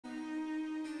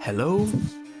Hello,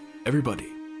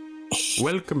 everybody.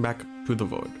 Welcome back to the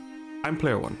Void. I'm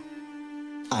Player 1.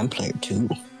 I'm Player 2.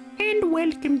 And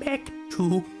welcome back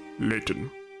to Layton.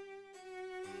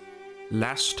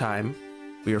 Last time,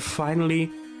 we are finally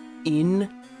in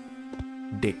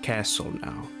the castle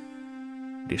now.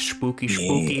 The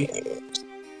spooky.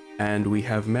 And we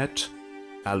have met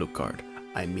Anton.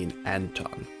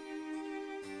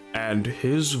 And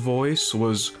his voice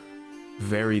was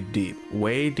very deep,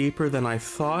 way deeper than I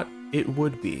thought it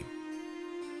would be.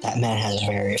 That man has a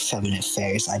very effeminate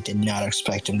face. I did not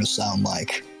expect him to sound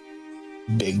like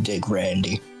Big Dick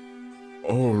Randy.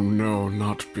 Oh no,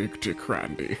 not Big Dick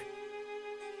Randy.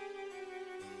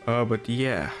 But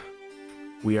yeah,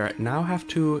 we now have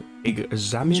to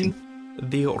examine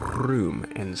the room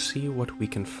and see what we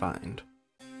can find.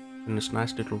 In this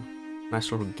nice little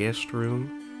guest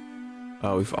room.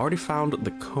 We've already found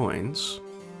the coins,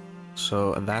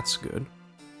 so that's good.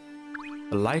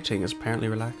 The lighting is apparently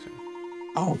relaxing.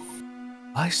 Oh.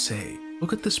 I say,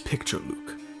 look at this picture,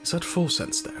 Luke. Is that full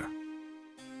sense there?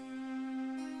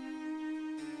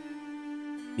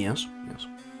 Yes.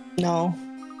 No,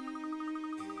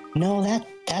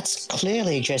 that's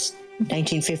clearly just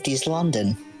 1950s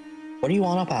London. What are you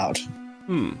on about?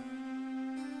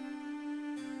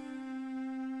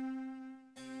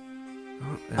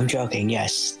 I'm joking,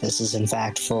 yes. This is in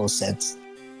fact full sense.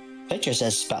 Picture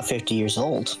says it's about 50 years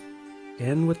old.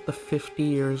 Again with the 50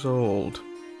 years old.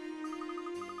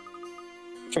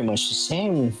 Pretty much the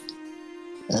same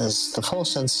as the full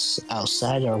sense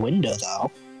outside our window,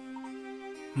 though.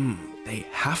 They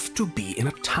have to be in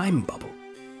a time bubble.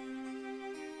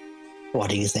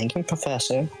 What are you thinking,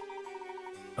 Professor?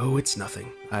 Oh, it's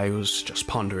nothing. I was just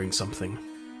pondering something.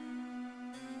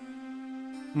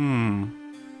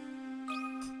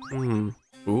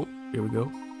 Oh, here we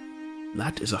go.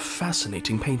 That is a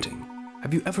fascinating painting.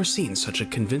 Have you ever seen such a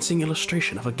convincing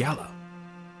illustration of a gala?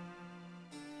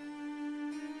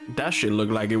 That shit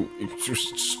looked like it's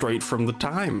just straight from the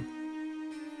time.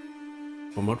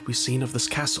 From what we've seen of this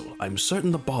castle, I'm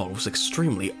certain the ball was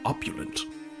extremely opulent.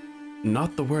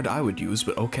 Not the word I would use,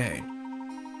 but okay.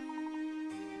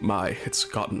 My, it's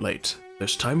gotten late.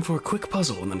 There's time for a quick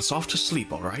puzzle and then it's off to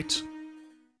sleep, alright?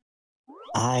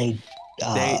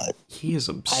 He is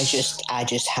obsessed. I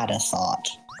just had a thought.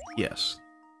 Yes.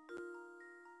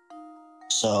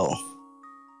 So,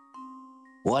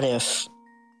 what if,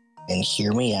 and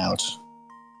hear me out,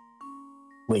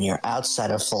 when you're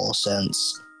outside of full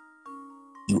sense,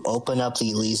 you open up the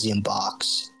Elysium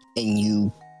box,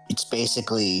 and it's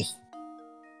basically,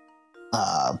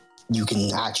 you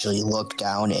can actually look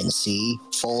down and see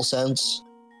full sense.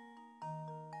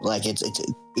 Like, it's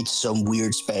some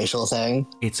weird spatial thing.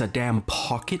 It's a damn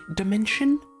pocket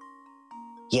dimension?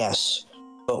 Yes,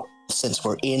 but since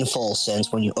we're in full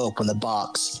sense, when you open the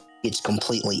box, it's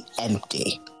completely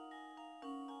empty.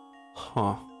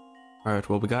 Huh. Alright,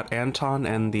 well, we got Anton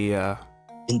and the,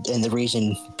 And the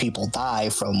reason people die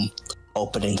from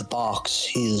opening the box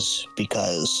is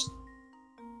because,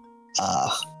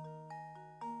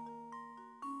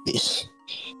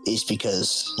 is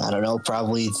because, I don't know,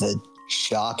 probably the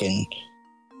shock and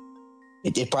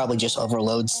it probably just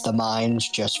overloads the mind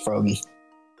just from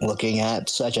looking at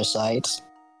such a sight.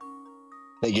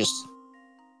 They just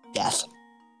death.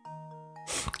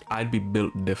 I'd be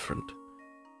built different.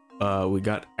 We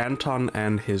got Anton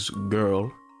and his girl.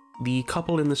 The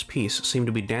couple in this piece seem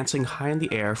to be dancing high in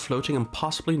the air, floating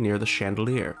impossibly near the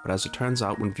chandelier, but as it turns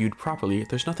out, when viewed properly,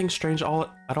 there's nothing strange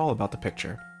at all about the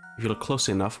picture. If you look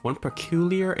closely enough, one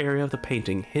peculiar area of the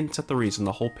painting hints at the reason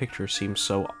the whole picture seems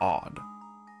so odd.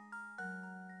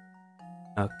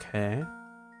 Okay.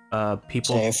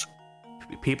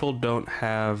 People don't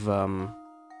have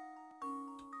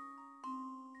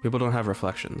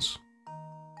reflections.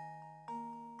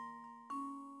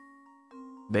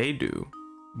 They do,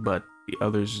 but the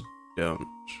others don't.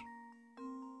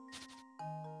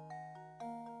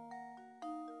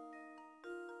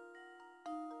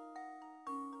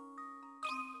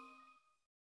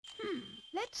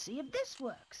 Let's see if this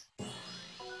works.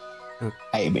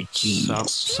 I'm a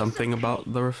genius. Something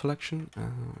about the reflection?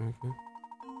 Okay.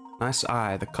 Nice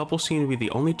eye. The couple seem to be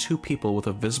the only two people with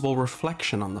a visible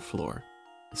reflection on the floor.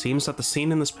 It seems that the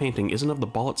scene in this painting isn't of the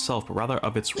ball itself, but rather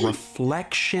of its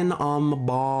reflection on the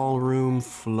ballroom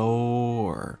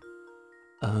floor.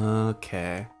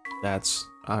 Okay, that's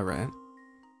alright.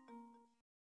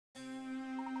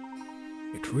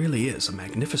 It really is a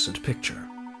magnificent picture.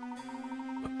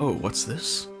 Oh, what's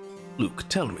this? Luke,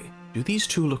 tell me, do these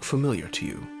two look familiar to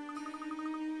you?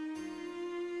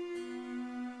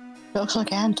 Looks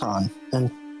like Anton. And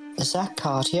is that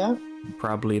Katya?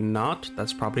 Probably not.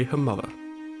 That's probably her mother.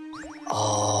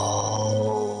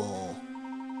 Oh.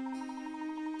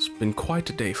 It's been quite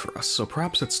a day for us, so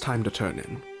perhaps it's time to turn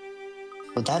in.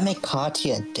 Would that make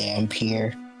Katya a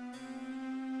Dampier?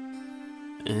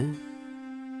 Eh?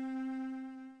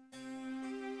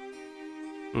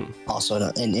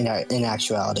 Also, in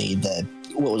actuality,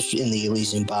 what was in the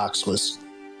Elysian box was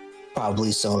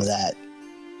probably some of that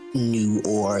new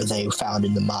ore they found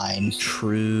in the mine.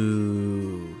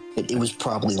 True. It was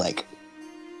probably like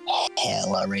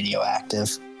hella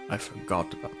radioactive. I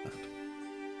forgot about that.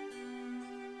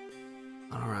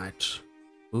 Alright.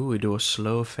 Ooh, we do a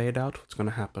slow fade out. What's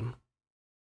gonna happen?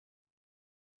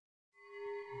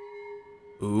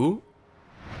 Ooh.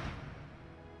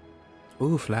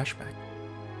 Ooh, flashback.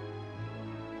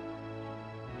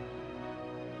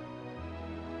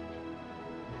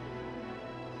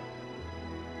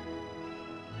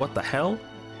 What the hell?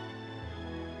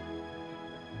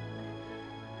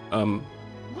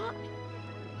 What?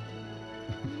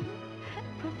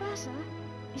 Professor,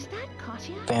 is that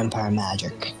Katya? Vampire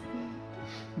magic.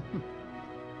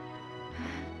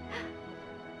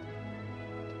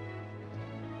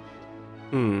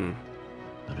 Hmm.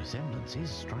 The resemblance is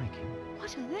striking.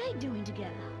 What are they doing together?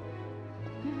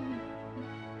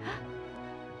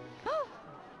 Oh!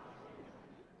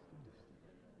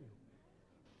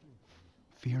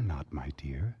 Fear not, my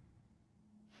dear.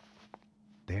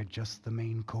 They're just the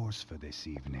main course for this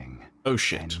evening. Oh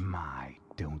shit. And my,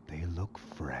 don't they look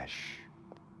fresh?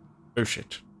 Oh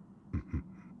shit.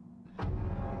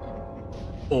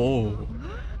 Oh.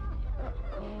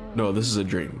 No, this is a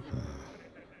dream.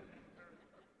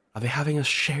 Are they having a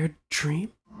shared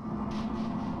dream?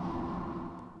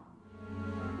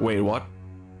 Wait, what?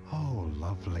 Oh,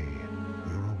 lovely.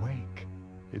 You're awake.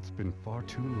 It's been far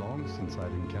too long since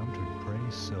I've encountered prey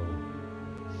so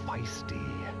feisty.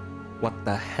 What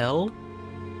the hell?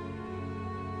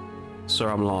 Sir,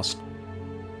 I'm lost.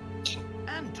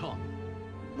 Anton!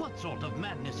 What sort of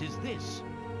madness is this?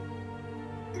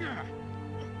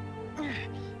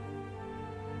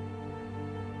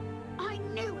 I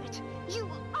knew it! You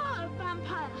are a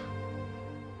vampire!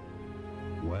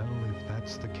 Well, if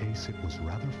that's the case, it was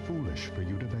rather foolish for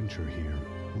you to venture here,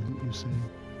 wouldn't you say?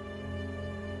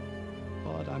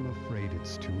 But I'm afraid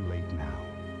it's too late now.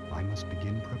 I must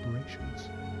begin preparations.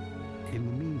 In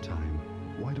the meantime,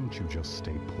 why don't you just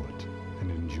stay put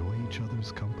and enjoy each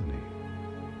other's company?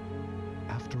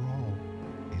 After all,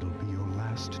 it'll be your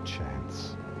last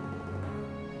chance.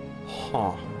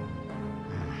 Huh.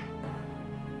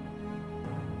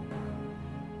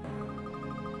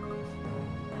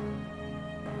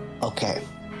 Okay.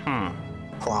 Hmm.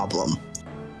 Problem.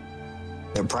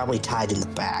 They're probably tied in the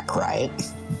back, right?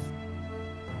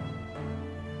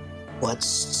 What's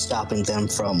stopping them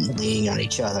from leaning on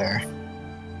each other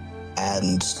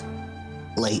and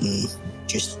Layton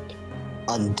just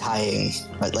untying,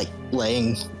 like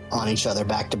laying on each other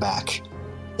back to back,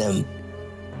 them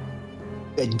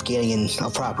getting in a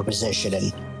proper position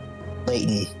and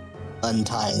Layton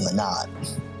untying the knot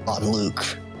on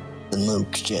Luke, and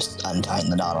Luke just untying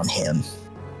the knot on him.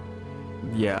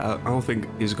 Yeah, I don't think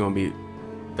it's gonna be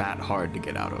that hard to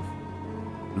get out of.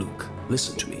 Luke,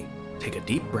 listen to me. Take a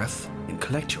deep breath and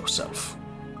collect yourself.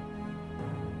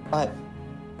 But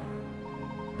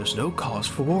There's no cause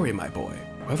for worry, my boy.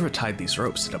 Whoever tied these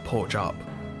ropes did a poor job.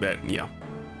 But, yeah.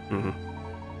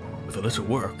 With a little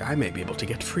work, I may be able to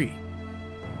get free.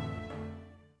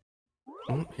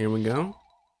 Oh, here we go.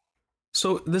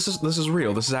 So, this is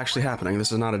real. This is actually happening.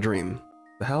 This is not a dream.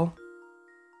 The hell?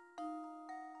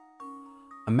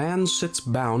 A man sits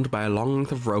bound by a long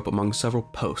length of rope among several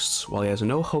posts. While he has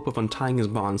no hope of untying his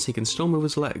bonds, he can still move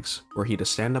his legs. Were he to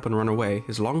stand up and run away,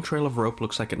 his long trail of rope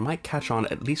looks like it might catch on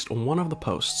at least one of the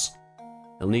posts.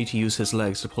 He'll need to use his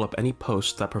legs to pull up any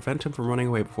posts that prevent him from running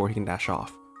away before he can dash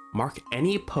off. Mark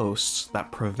any posts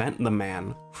that prevent the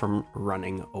man from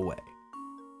running away.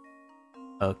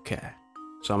 Okay.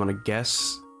 So I'm gonna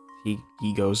guess he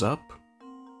goes up.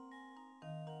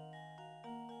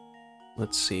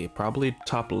 Let's see, probably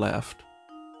top left.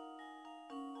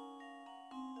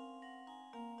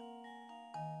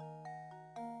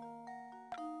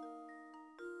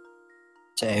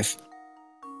 Save.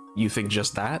 You think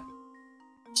just that?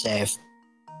 Save.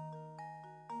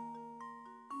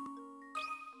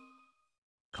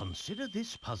 Consider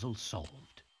this puzzle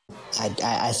solved.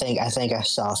 I think I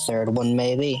saw a third one,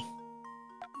 maybe.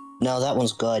 No, that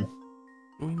one's good.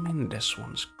 I mean, this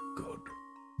one's good.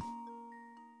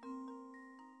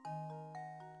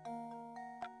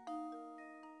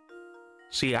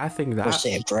 See, I think We're that...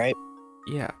 saved, right?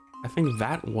 Yeah, I think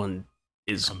that one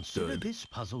is Consider good. this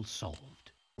puzzle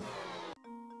solved.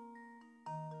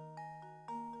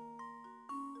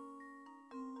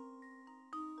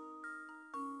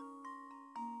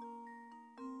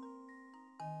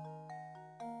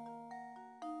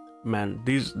 Man,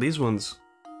 these ones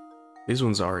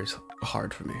are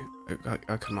hard for me.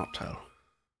 I cannot tell.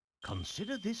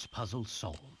 Consider this puzzle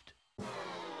solved.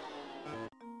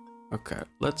 Okay,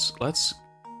 let's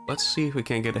see if we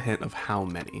can get a hint of how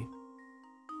many.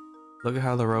 Look at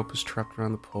how the rope is trapped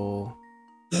around the pole.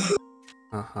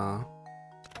 Uh-huh.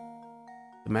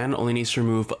 The man only needs to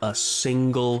remove a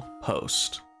single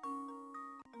post.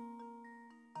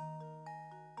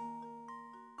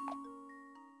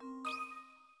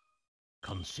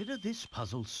 Consider this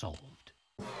puzzle solved.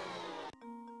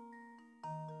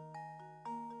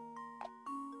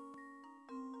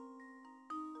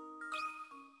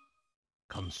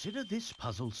 Consider this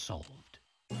puzzle solved.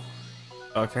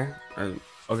 Okay.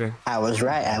 Okay. I was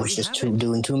right. I was just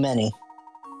doing too many.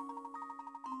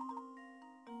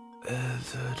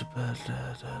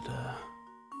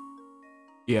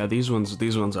 Yeah, these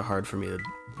ones are hard for me to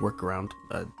work around.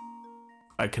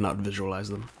 I cannot visualize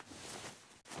them.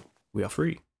 We are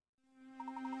free.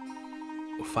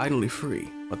 We're finally free,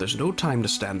 but there's no time to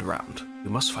stand around. We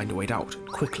must find a way out, and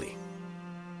quickly.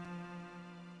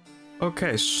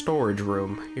 Okay, storage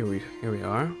room. Here we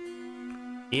are.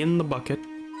 In the bucket.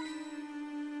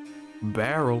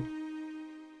 Barrel.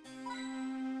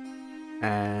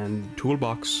 And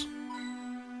toolbox.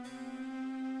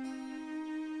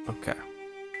 Okay.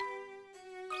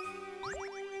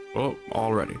 Oh,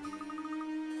 already.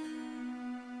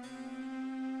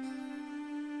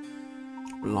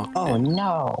 Locked in.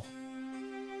 No.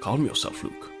 Calm yourself,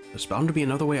 Luke. There's bound to be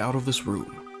another way out of this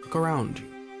room. Look around you.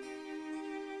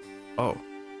 Oh.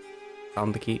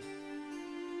 Found the key.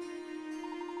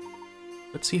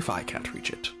 Let's see if I can't reach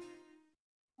it.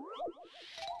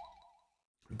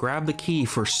 Grab the key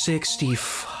for 60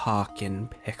 fucking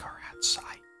picarats.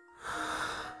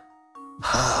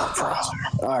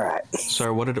 Alright.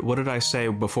 Sir, what did I say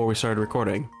before we started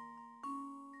recording?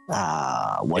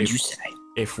 What'd you say?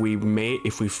 If we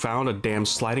found a damn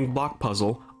sliding block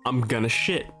puzzle, I'm gonna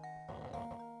shit.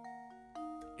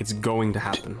 It's going to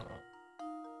happen.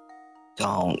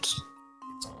 Don't.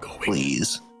 It's going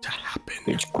Please. to happen.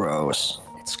 It's gross.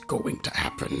 It's going to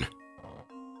happen.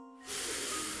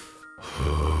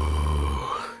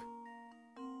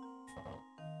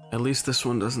 At least this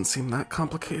one doesn't seem that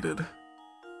complicated.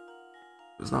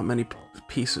 There's not many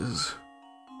pieces.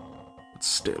 But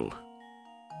still.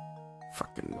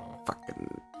 Fucking.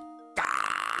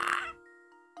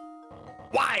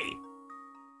 Why?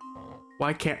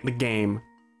 Why can't the game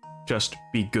just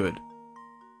be good?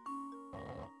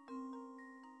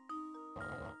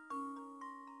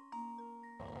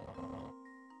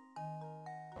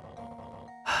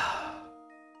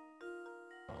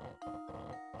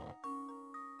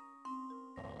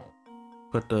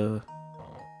 But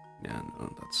yeah,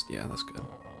 no, that's good.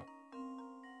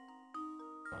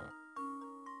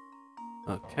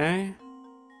 Okay.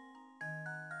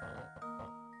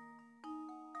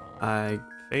 I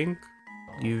think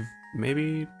you've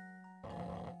maybe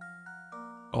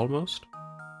almost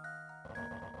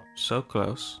so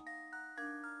close.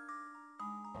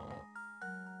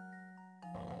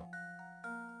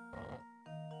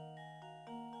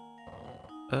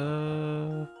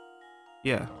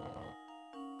 Yeah.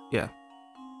 Yeah.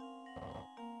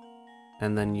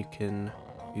 And then you can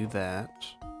do that.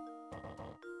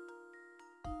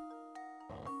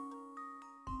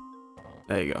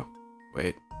 There you go.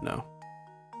 Wait, no.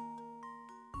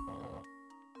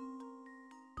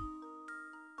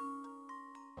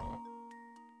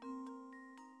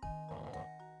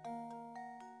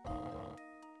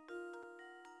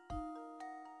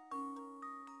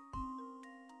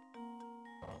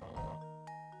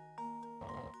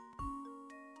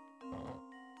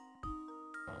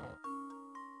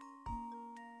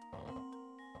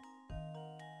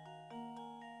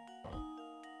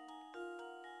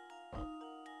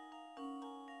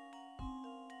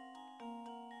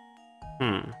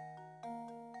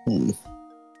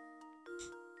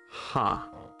 Huh.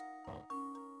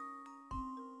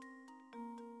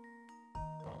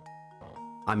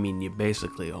 I mean, you're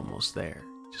basically almost there.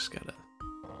 Just gotta...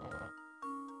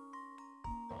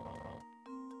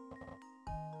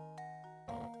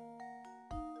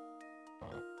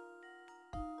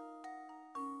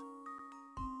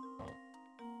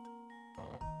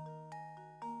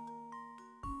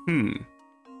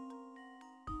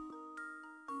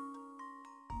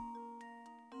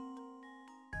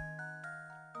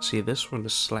 See, this one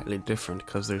is slightly different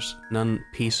because there's none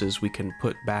pieces we can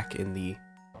put back in the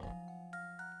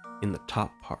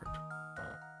top part.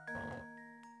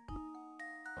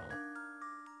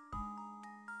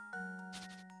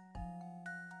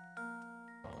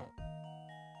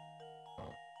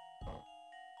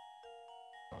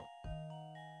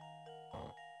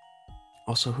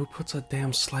 Also, who puts a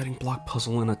damn sliding block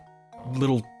puzzle in a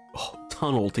little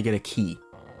tunnel to get a key?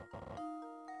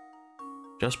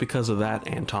 Just because of that,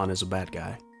 Anton is a bad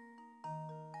guy.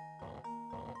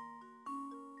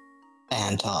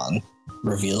 Anton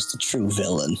reveals the true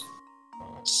villain.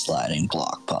 Sliding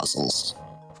block puzzles.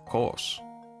 Of course.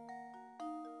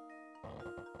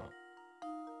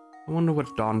 I wonder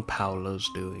what Don Paolo's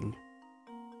doing.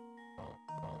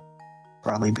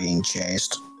 Probably being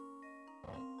chased.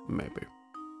 Maybe.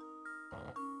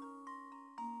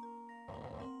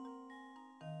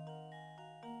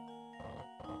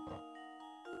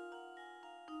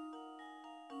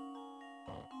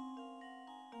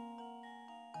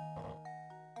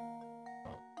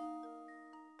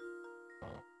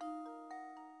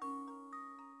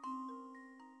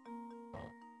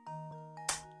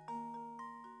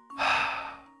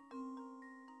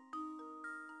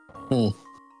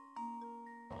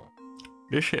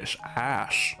 This is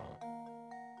ass.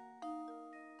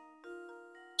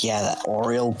 Yeah, that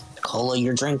Oreo cola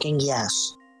you're drinking?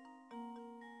 Yes.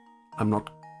 I'm not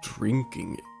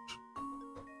drinking it.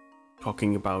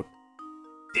 Talking about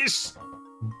this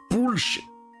bullshit.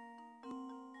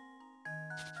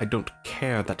 I don't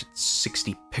care that it's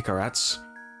 60 picarats.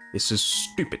 This is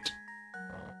stupid.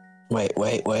 Wait.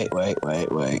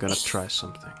 I'm gonna try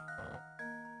something.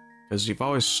 Because you've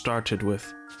always started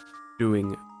with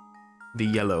doing the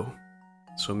yellow.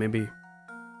 So maybe...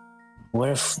 What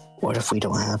if we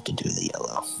don't have to do the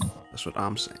yellow? That's what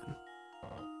I'm saying.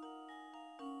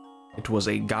 It was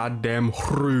a goddamn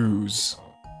ruse.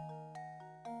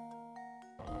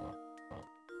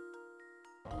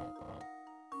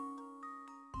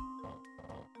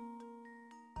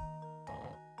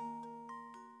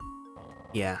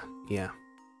 Yeah. I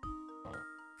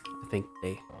think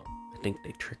they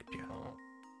tricked you.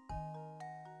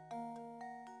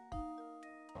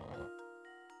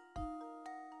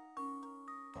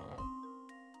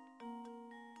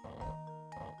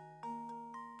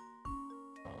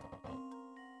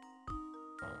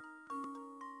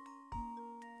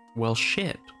 Well,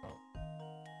 shit.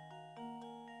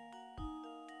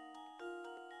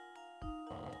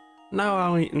 No, I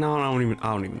don't even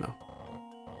know.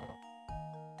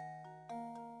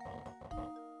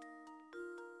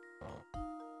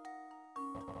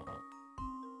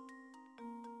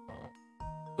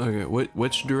 Okay,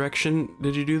 which direction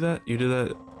did you do that? You did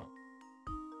that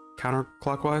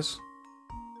counterclockwise?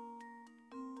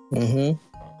 Mm-hmm.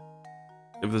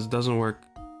 If this doesn't work,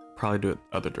 probably do it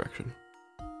other direction.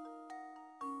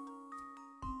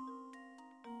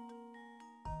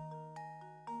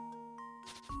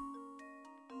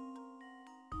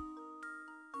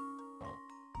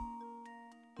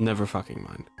 Never fucking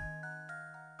mind.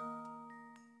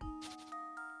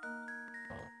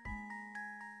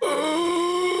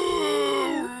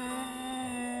 Oh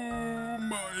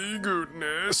my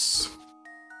goodness.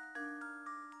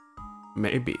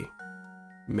 Maybe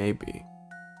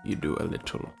you do a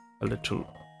little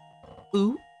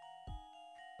ooh.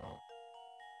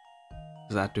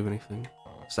 Does that do anything?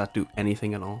 Does that do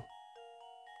anything at all?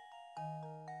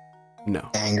 No.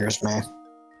 Angers me.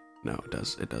 No,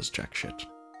 it does jack shit.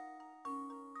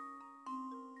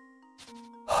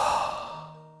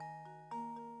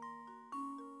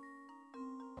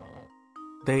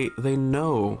 They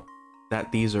know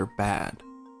that these are bad.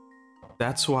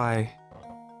 That's why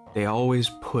they always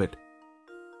put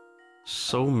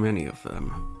so many of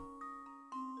them.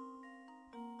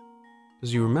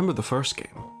 Because you remember the first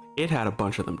game, it had a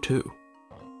bunch of them too.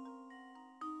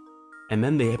 And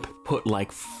then they put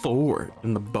like 4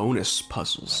 in the bonus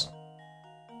puzzles.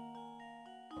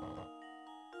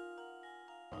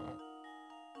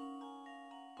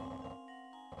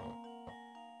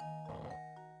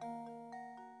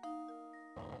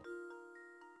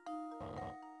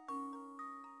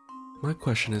 My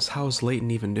question is, how is Layton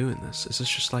even doing this? Is this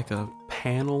just like a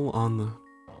panel on the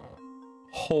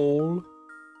whole?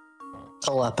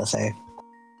 Telepathy.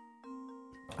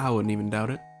 I wouldn't even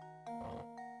doubt it.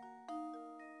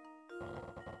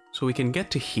 So we can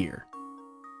get to here.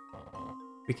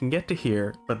 We can get to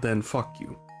here, but then fuck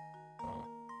you.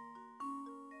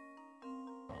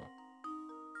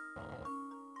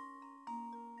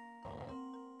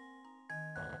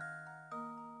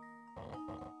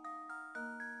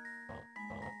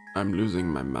 I'm losing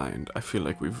my mind. I feel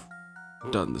like we've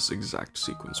done this exact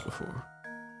sequence before.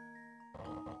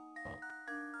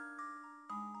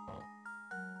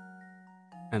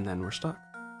 And then we're stuck.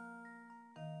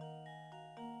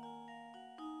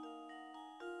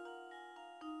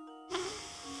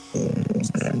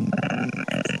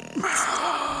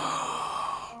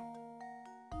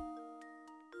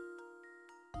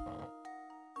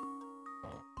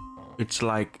 it's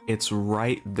like, it's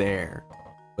right there,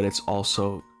 but it's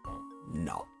also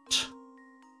not.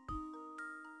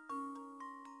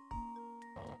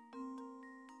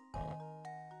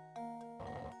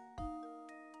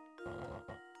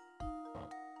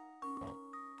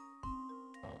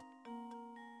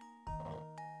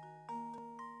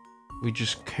 We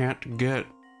just can't get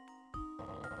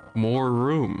more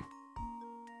room.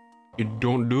 You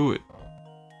don't do it.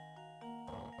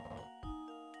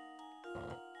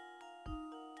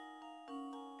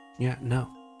 Yeah, no.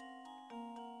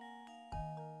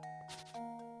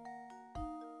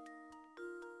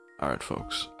 Alright,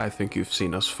 folks. I think you've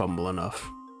seen us fumble enough.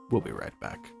 We'll be right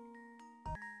back.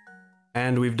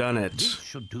 And we've done it. This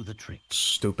should do the trick.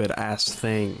 Stupid ass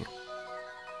thing.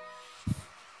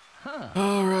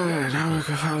 Alright, now we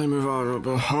can finally move on.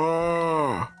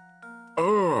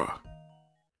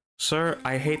 Sir,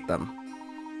 I hate them.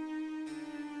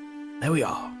 There we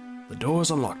are. The door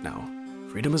is unlocked now.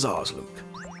 Freedom is ours, Luke.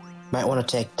 Might want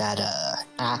to take that,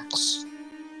 axe.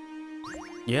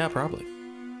 Yeah, probably.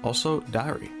 Also,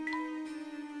 diary.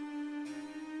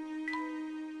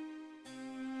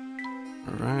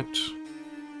 Alright.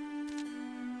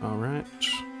 Alright.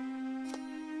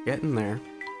 Getting there.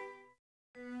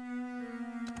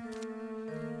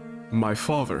 My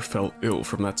father fell ill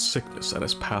from that sickness that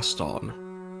has passed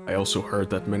on. I also heard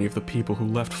that many of the people who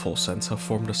left Full Sense have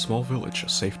formed a small village a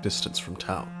safe distance from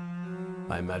town.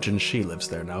 I imagine she lives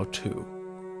there now too.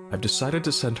 I've decided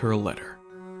to send her a letter.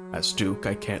 As Duke,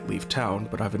 I can't leave town,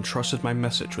 but I've entrusted my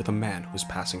message with a man who's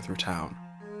passing through town.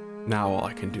 Now all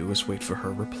I can do is wait for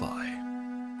her reply.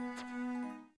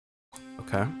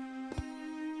 Okay.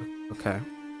 Okay.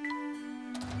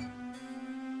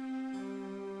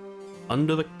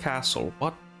 Under the castle.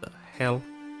 What the hell?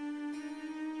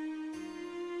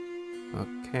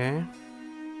 Okay.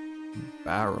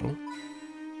 Barrel.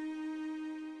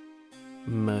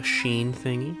 Machine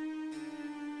thingy.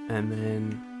 And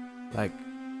then, like...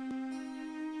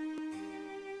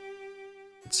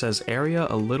 It says area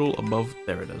a little above...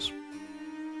 There it is.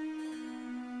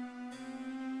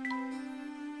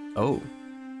 Oh.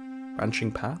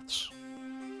 Branching paths?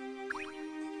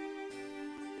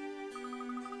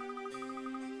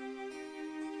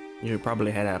 You should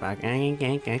probably head out back.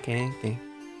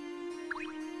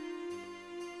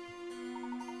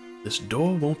 This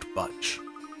door won't budge.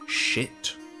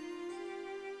 Shit.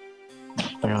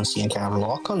 I don't see any kind of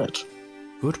lock on it.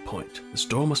 Good point. This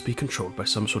door must be controlled by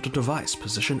some sort of device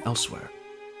positioned elsewhere.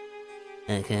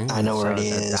 Okay. I know where it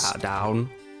is.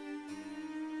 Down.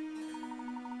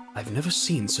 I've never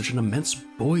seen such an immense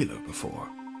boiler before.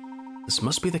 This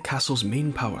must be the castle's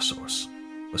main power source.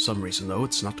 For some reason, though,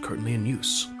 it's not currently in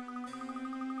use.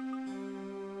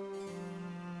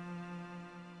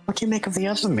 What do you make of the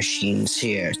other machines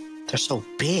here? They're so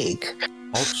big.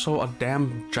 Also a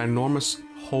damn ginormous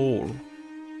hole.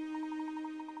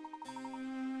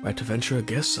 Right to venture a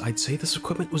guess, I'd say this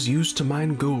equipment was used to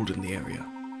mine gold in the area.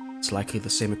 It's likely the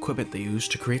same equipment they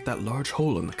used to create that large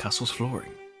hole in the castle's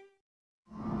flooring.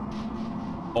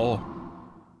 Oh.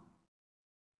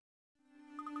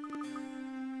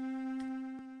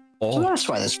 Oh. So that's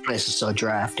why this place is so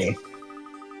drafty.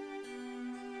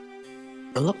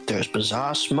 But look, there's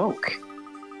bizarre smoke.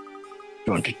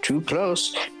 Don't get too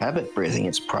close. Habit breathing,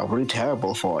 it's probably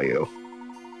terrible for you.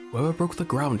 Whoever broke the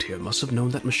ground here must have known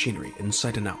that machinery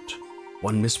inside and out.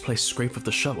 One misplaced scrape of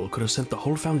the shovel could have sent the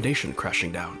whole foundation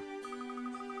crashing down.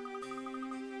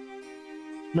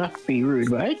 Not to be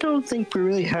rude, but I don't think we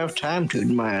really have time to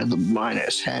admire the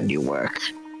miner's handiwork.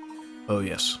 Oh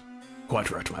yes,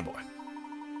 quite right, my boy.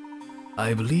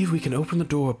 I believe we can open the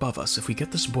door above us if we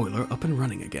get this boiler up and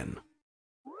running again.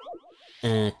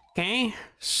 Okay,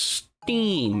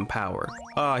 steam power.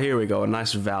 Ah, here we go, a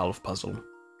nice valve puzzle.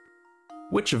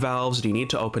 Which valves do you need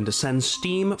to open to send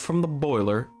steam from the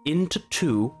boiler into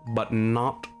 2, but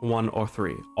not 1 or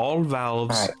 3? All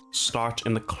valves start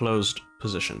in the closed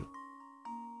position.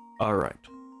 Alright.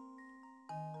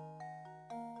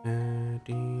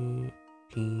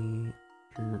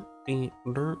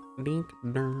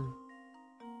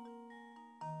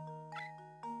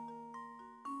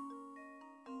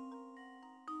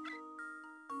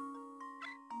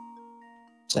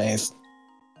 Save.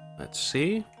 Let's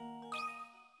see.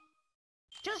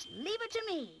 Just leave it to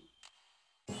me.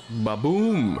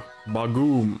 Ba-boom!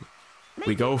 Ba-goom.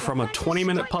 We go from a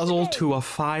 20-minute puzzle to a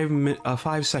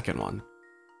 5-second one.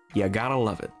 You gotta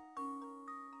love it.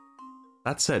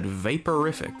 That said,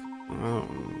 vaporific.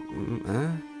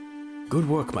 Good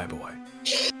work, my boy.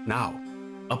 Now,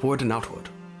 upward and outward.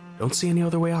 Don't see any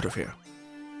other way out of here.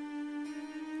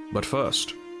 But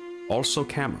first, also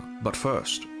camera, but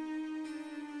first.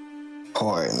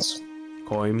 Coins.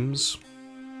 Coins.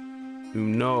 You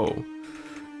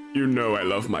know I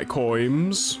love my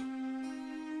coins.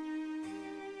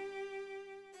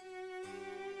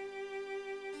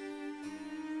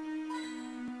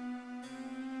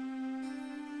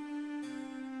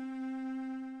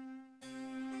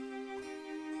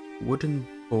 Wooden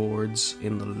boards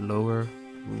in the lower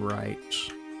right.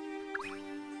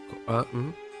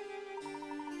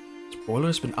 This boiler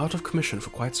has been out of commission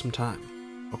for quite some time.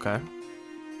 Okay.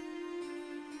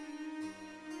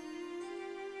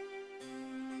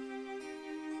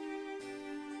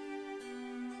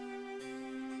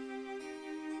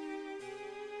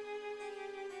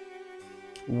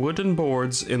 Wooden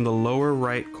boards in the lower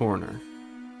right corner.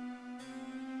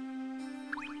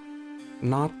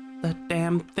 Not that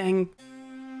damn thing.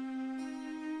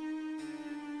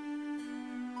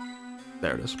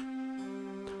 There it is.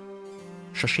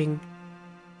 Shashing.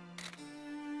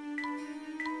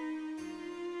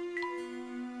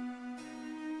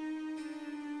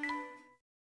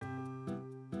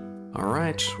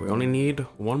 Alright, we only need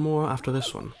one more after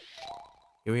this one.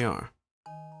 Here we are.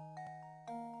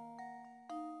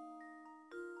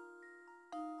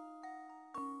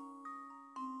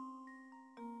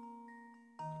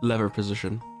 Lever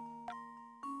position.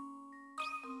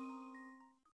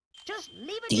 Just leave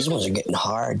it. These ones are getting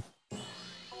hard. A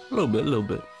little bit, a little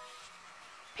bit.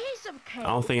 Piece of cake. I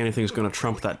don't think anything's gonna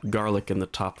trump that garlic in the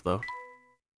top, though.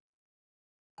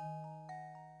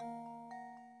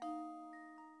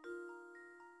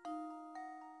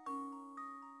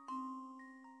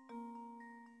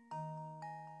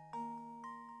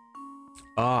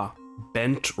 Ah,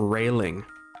 bent railing.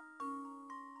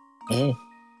 Mm.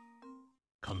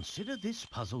 Consider this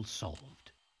puzzle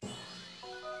solved.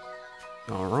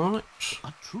 Alright.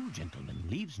 A true gentleman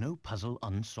leaves no puzzle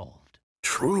unsolved.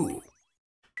 True.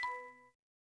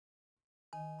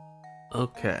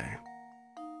 Okay.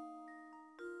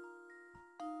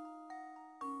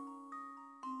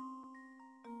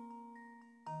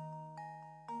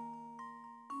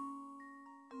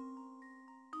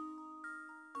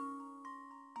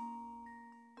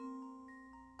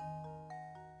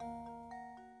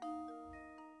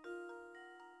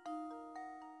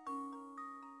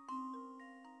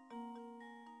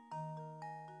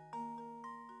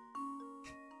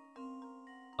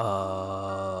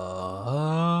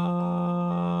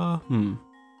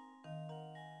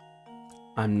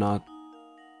 I'm not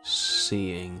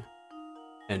seeing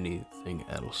anything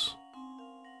else.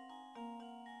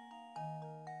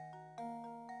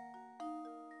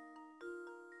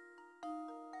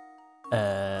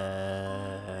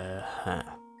 Huh.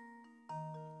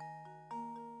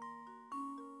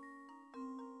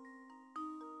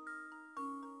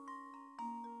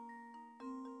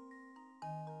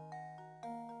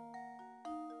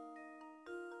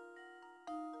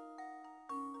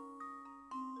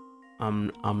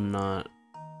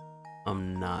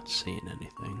 I'm not seeing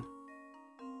anything.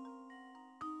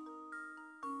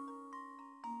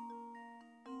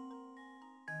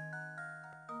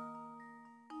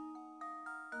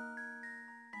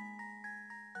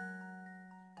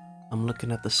 I'm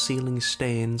looking at the ceiling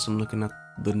stains, I'm looking at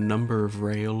the number of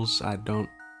rails, I don't...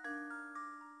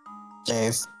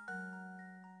 Dave.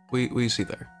 What do you see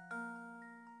there?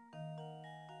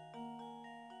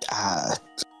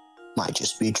 Might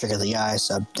just be a trick of the eye,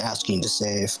 so I'm asking you to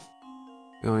save.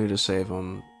 You don't need to save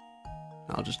on...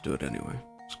 I'll just do it anyway.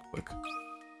 It's quick.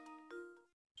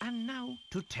 And now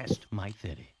to test my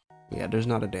theory. Yeah, there's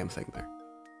not a damn thing there.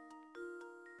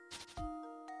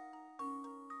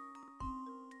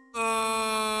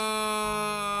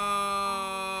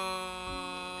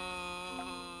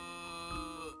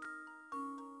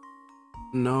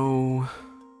 No.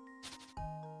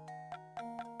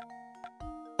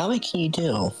 How many can you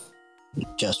do?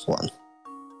 Just one.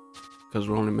 Because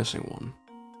we're only missing one.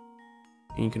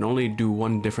 And you can only do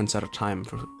one difference at a time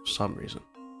for some reason.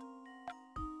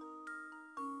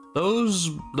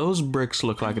 Those bricks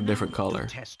look like a different color.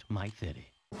 Test my theory.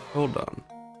 Hold on.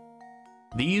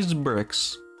 These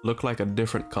bricks look like a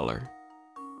different color.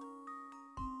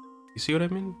 You see what I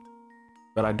mean?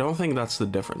 But I don't think that's the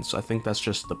difference. I think that's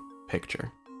just the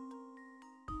picture.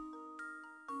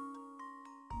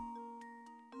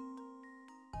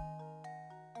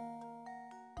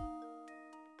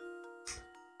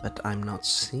 But I'm not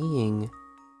seeing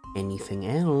anything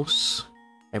else.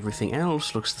 Everything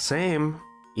else looks the same.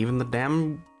 Even the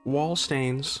damn wall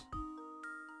stains.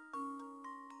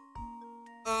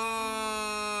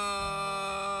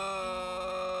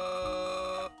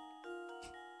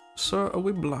 Sir, are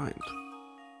we blind?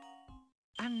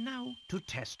 And now to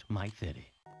test my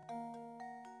theory.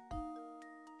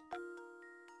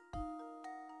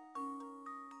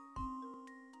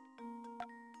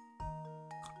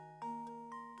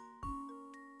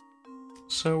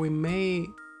 So we may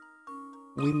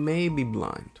be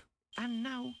blind. And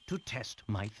now to test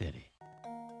my theory.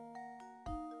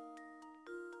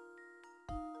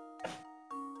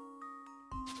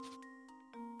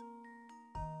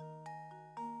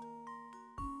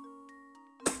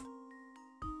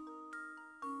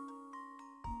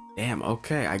 Damn,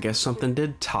 okay, I guess something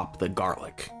did top the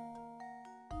garlic.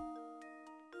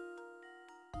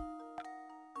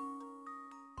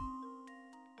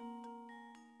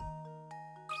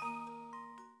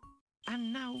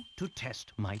 And now to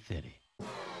test my theory.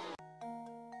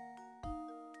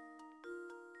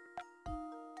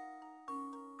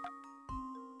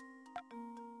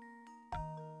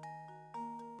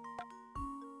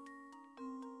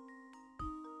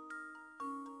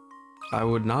 I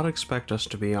would not expect us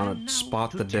to be on And a now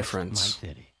spot to the test difference. my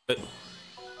theory.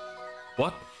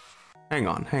 What? Hang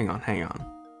on.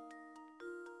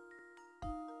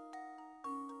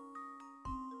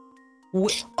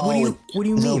 What do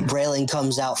you mean? The railing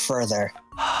comes out further.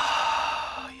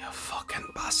 You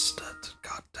fucking bastard.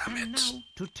 God damn And it. now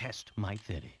to test my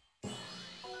theory.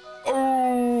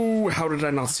 Oh, how did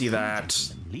I not see that?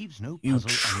 Gentleman leaves no You puzzle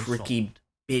tricky unsolved.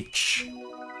 bitch.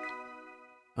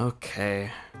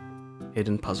 Okay.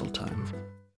 Hidden puzzle time.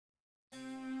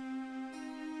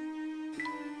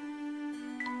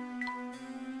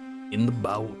 In the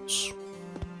bowels.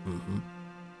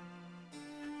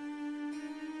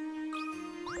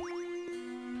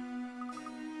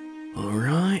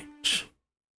 Alright.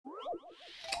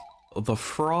 The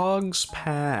Frog's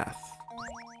Path.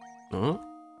 Huh?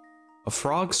 A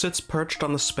frog sits perched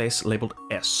on the space labeled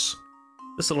S.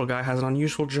 This little guy has an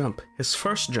unusual jump. His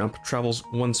first jump travels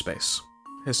 1 space.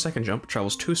 His second jump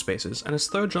travels 2 spaces, and his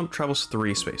third jump travels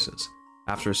 3 spaces.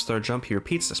 After his third jump, he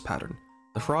repeats this pattern.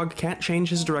 The frog can't change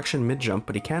his direction mid-jump,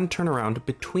 but he can turn around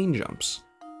between jumps.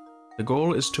 The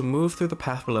goal is to move through the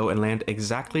path below and land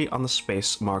exactly on the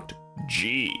space marked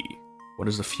G. What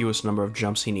is the fewest number of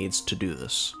jumps he needs to do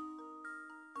this?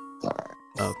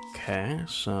 Okay,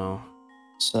 so...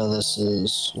 So this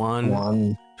is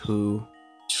 1, 2,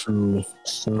 2,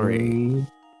 3.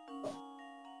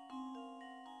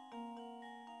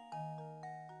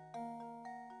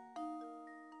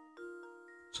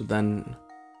 So then...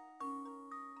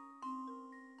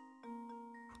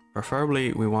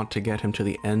 Preferably, we want to get him to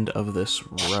the end of this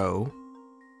row.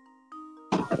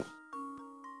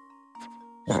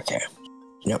 Okay.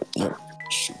 Nope.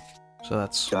 So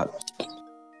that's... Got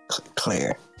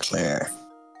clear.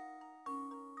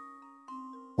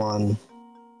 1,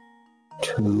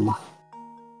 2,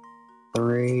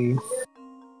 3,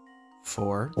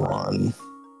 4, 1,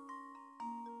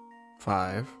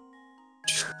 5,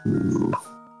 2.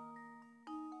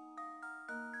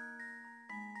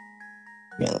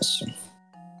 Yes.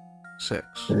 6.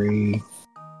 3.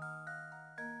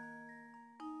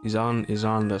 He's on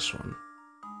this one.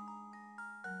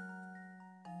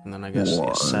 And then I guess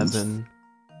 1.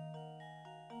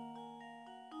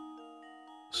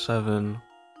 7,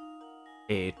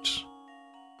 8,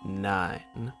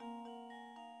 9.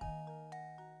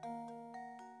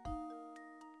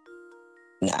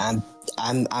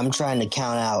 I'm trying to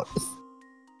count out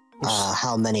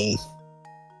how many.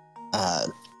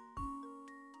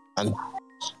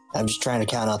 I'm just trying to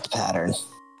count out the pattern.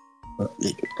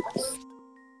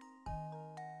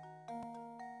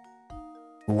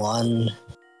 1,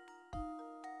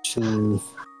 2,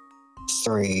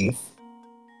 3.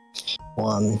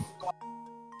 1,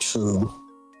 2,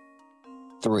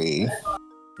 3.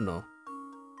 No.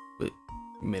 Wait,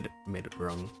 made it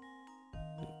wrong.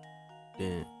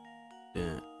 And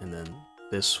then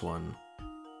this one.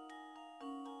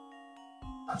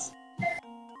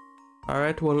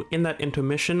 Alright, well, in that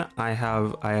intermission, I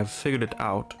have figured it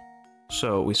out.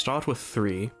 So we start with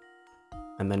 3,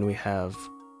 and then we have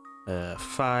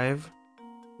 5,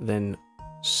 then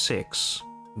 6,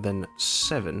 then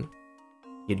 7.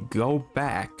 You'd go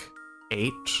back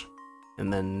 8,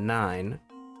 and then 9,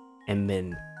 and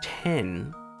then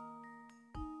 10.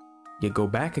 You go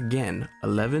back again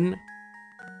 11,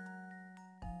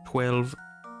 12,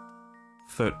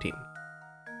 13.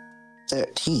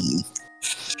 13.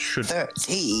 Should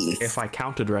 13. if I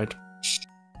counted right.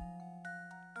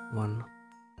 1,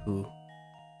 2,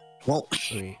 Well,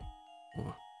 3,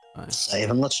 4, 5, save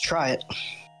him. Let's try it.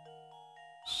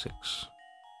 6.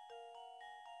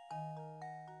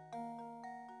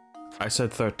 I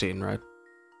said 13, right?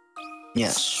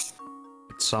 Yes.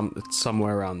 It's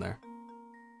somewhere around there.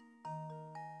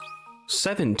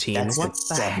 17. That's What it,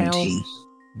 the 17. hell?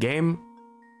 Game.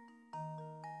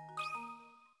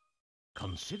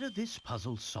 Consider this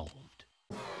puzzle solved.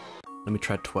 Let me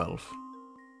try 12.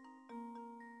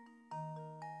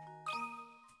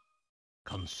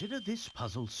 Consider this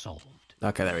puzzle solved.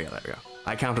 Okay, there we go.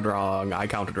 I counted wrong. A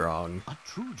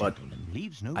true But gentleman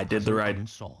leaves no I did the puzzle right,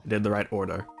 unsolved. did the right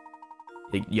order.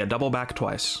 You double back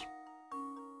twice.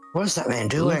 What is that man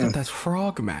Look doing? at that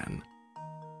frog man.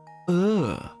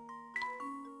 Ugh.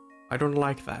 I don't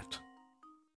like that.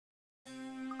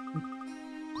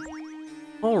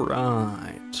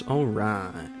 Alright.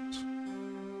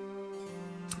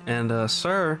 And,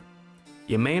 sir,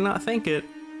 you may not think it,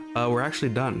 we're actually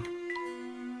done.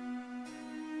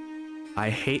 I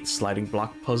hate sliding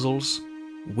block puzzles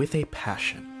with a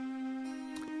passion.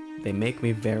 They make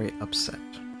me very upset.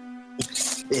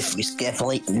 If we skip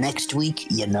late next week,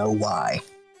 you know why.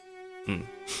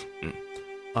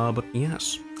 But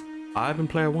yes, I've been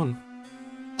Player 1.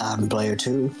 I'm Player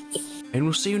 2. And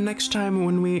we'll see you next time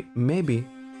when we, maybe,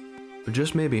 or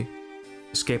just maybe,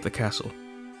 escape the castle.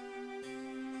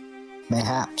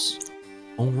 Mayhaps.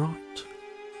 Alright.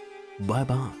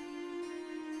 Bye-bye.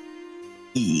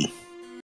 E.